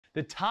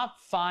the top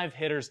 5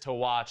 hitters to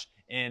watch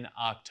in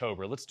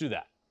October. Let's do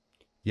that.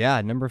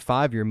 Yeah, number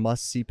 5, your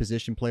must-see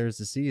position players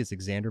to see is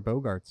Xander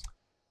Bogaerts.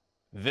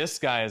 This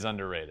guy is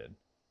underrated,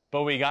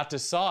 but we got to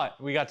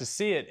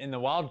see it in the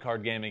wild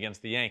card game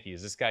against the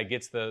Yankees. This guy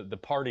gets the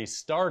party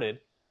started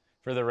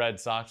for the Red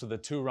Sox with a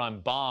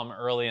 2-run bomb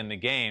early in the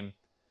game.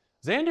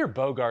 Xander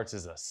Bogaerts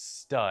is a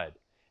stud,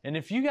 and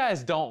if you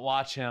guys don't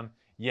watch him,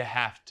 you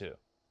have to.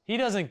 He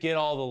doesn't get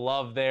all the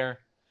love there.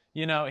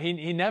 You know,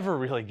 he never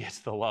really gets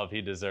the love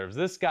he deserves.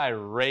 This guy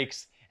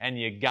rakes, and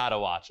you gotta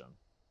watch him.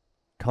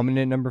 Coming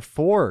in number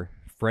 4,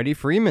 Freddie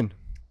Freeman.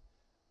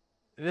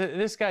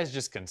 This guy's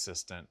just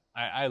consistent.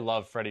 I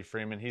love Freddie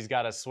Freeman. He's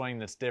got a swing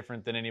that's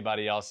different than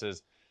anybody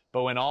else's.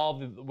 But when all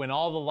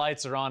the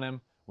lights are on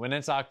him, when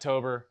it's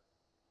October,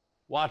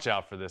 watch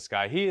out for this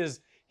guy.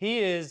 He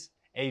is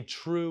a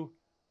true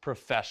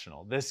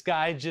professional. This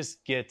guy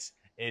just gets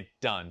it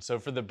done. So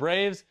for the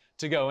Braves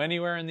to go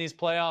anywhere in these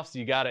playoffs,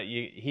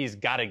 he's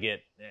got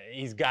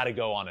to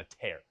go on a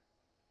tear.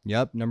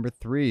 Yep, number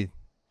 3,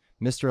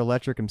 Mr.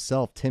 Electric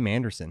himself, Tim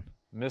Anderson.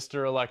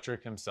 Mr.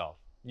 Electric himself.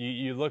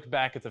 You look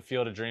back at the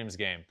Field of Dreams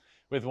game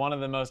with one of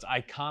the most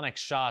iconic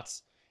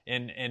shots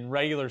in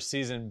regular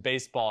season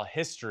baseball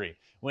history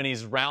when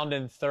he's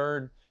rounding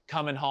third,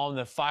 coming home,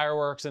 the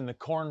fireworks and the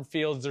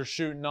cornfields are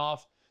shooting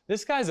off.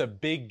 This guy's a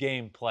big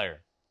game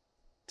player.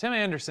 Tim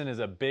Anderson is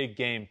a big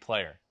game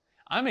player.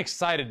 I'm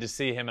excited to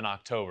see him in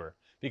October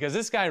because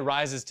this guy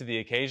rises to the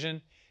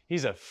occasion.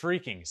 He's a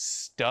freaking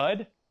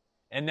stud.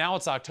 And now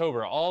it's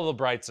October. All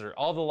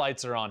the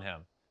lights are on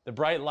him. The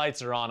bright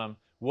lights are on him.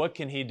 What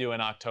can he do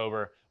in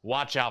October?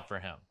 Watch out for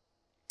him.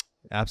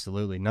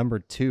 Absolutely. Number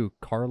 2,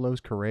 Carlos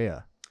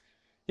Correa.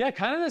 Yeah,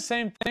 kind of the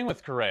same thing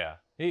with Correa.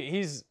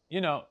 He was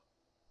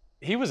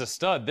a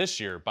stud this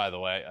year, by the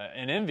way,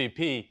 an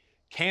MVP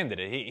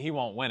candidate. He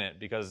won't win it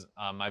because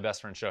my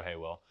best friend Shohei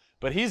will.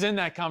 But he's in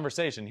that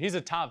conversation. He's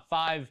a top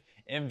 5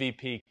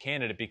 MVP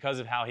candidate because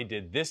of how he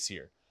did this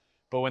year.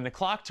 But when the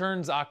clock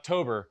turns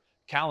October,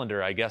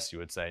 calendar, I guess you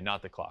would say,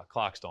 not the clock.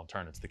 Clocks don't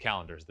turn, it's the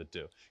calendars that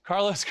do.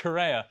 Carlos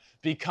Correa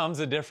becomes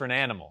a different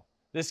animal.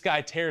 This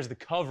guy tears the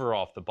cover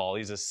off the ball.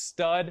 He's a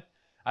stud.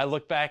 I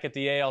look back at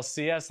the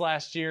ALCS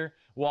last year,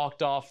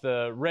 walked off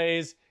the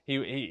Rays.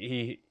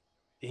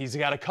 He's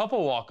got a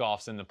couple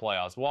walk-offs in the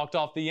playoffs, walked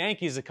off the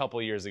Yankees a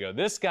couple years ago.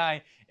 This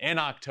guy in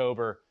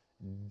October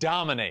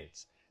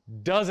dominates,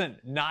 doesn't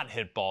not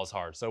hit balls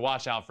hard, so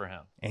watch out for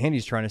him. And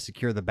he's trying to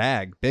secure the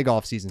bag. Big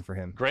offseason for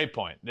him. Great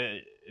point.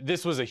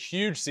 This was a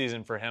huge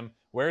season for him.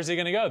 Where is he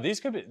going to go?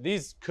 These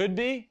could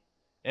be,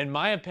 in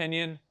my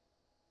opinion,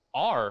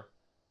 are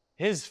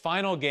his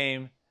final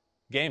games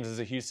as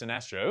a Houston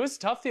Astro. It was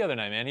tough the other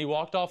night, man. He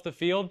walked off the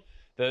field.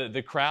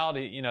 The crowd,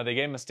 they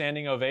gave him a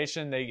standing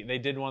ovation. They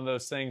did one of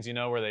those things,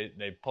 where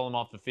they pull him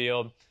off the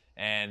field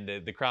and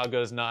the crowd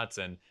goes nuts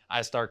and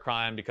I start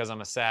crying because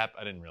I'm a sap.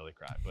 I didn't really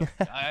cry, but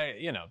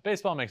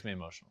baseball makes me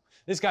emotional.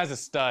 This guy's a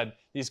stud.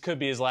 These could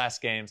be his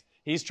last games.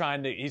 He's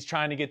trying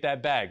to get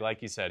that bag.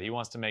 Like you said, he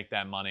wants to make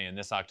that money, and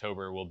this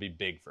October will be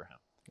big for him.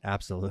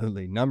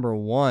 Absolutely. Number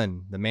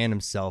 1, the man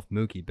himself,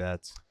 Mookie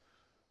Betts.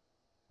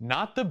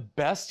 Not the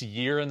best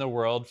year in the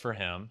world for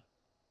him,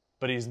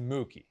 but he's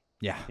Mookie.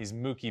 Yeah. He's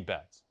Mookie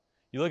Betts.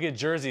 You look at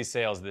jersey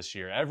sales this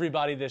year.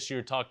 Everybody this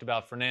year talked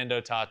about Fernando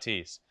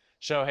Tatis,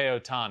 Shohei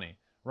Ohtani,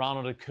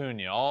 Ronald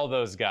Acuna, all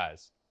those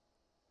guys.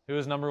 Who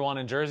was number 1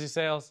 in jersey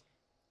sales?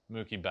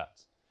 Mookie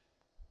Betts.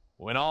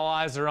 When all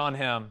eyes are on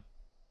him,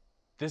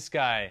 this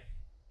guy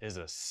is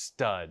a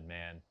stud,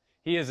 man.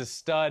 He is a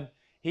stud.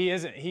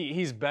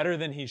 He's better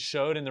than he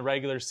showed in the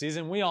regular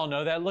season. We all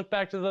know that. Look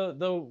back to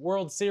the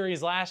World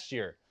Series last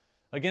year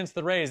against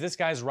the Rays. This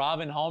guy's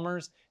robbing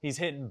homers. He's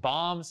hitting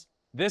bombs.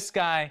 This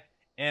guy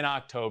in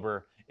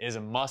October is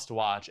a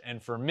must-watch.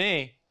 And for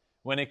me,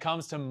 when it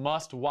comes to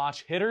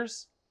must-watch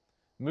hitters,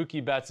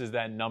 Mookie Betts is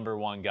that number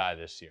 1 guy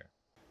this year.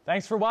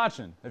 Thanks for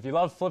watching. If you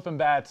love flipping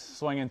bats,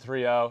 swinging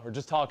 3-0, or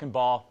just talking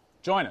ball,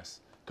 join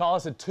us. Call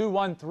us at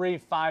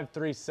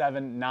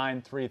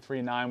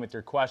 213-537-9339 with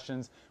your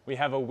questions. We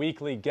have a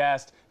weekly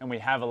guest, and we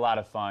have a lot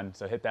of fun,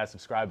 so hit that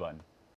subscribe button.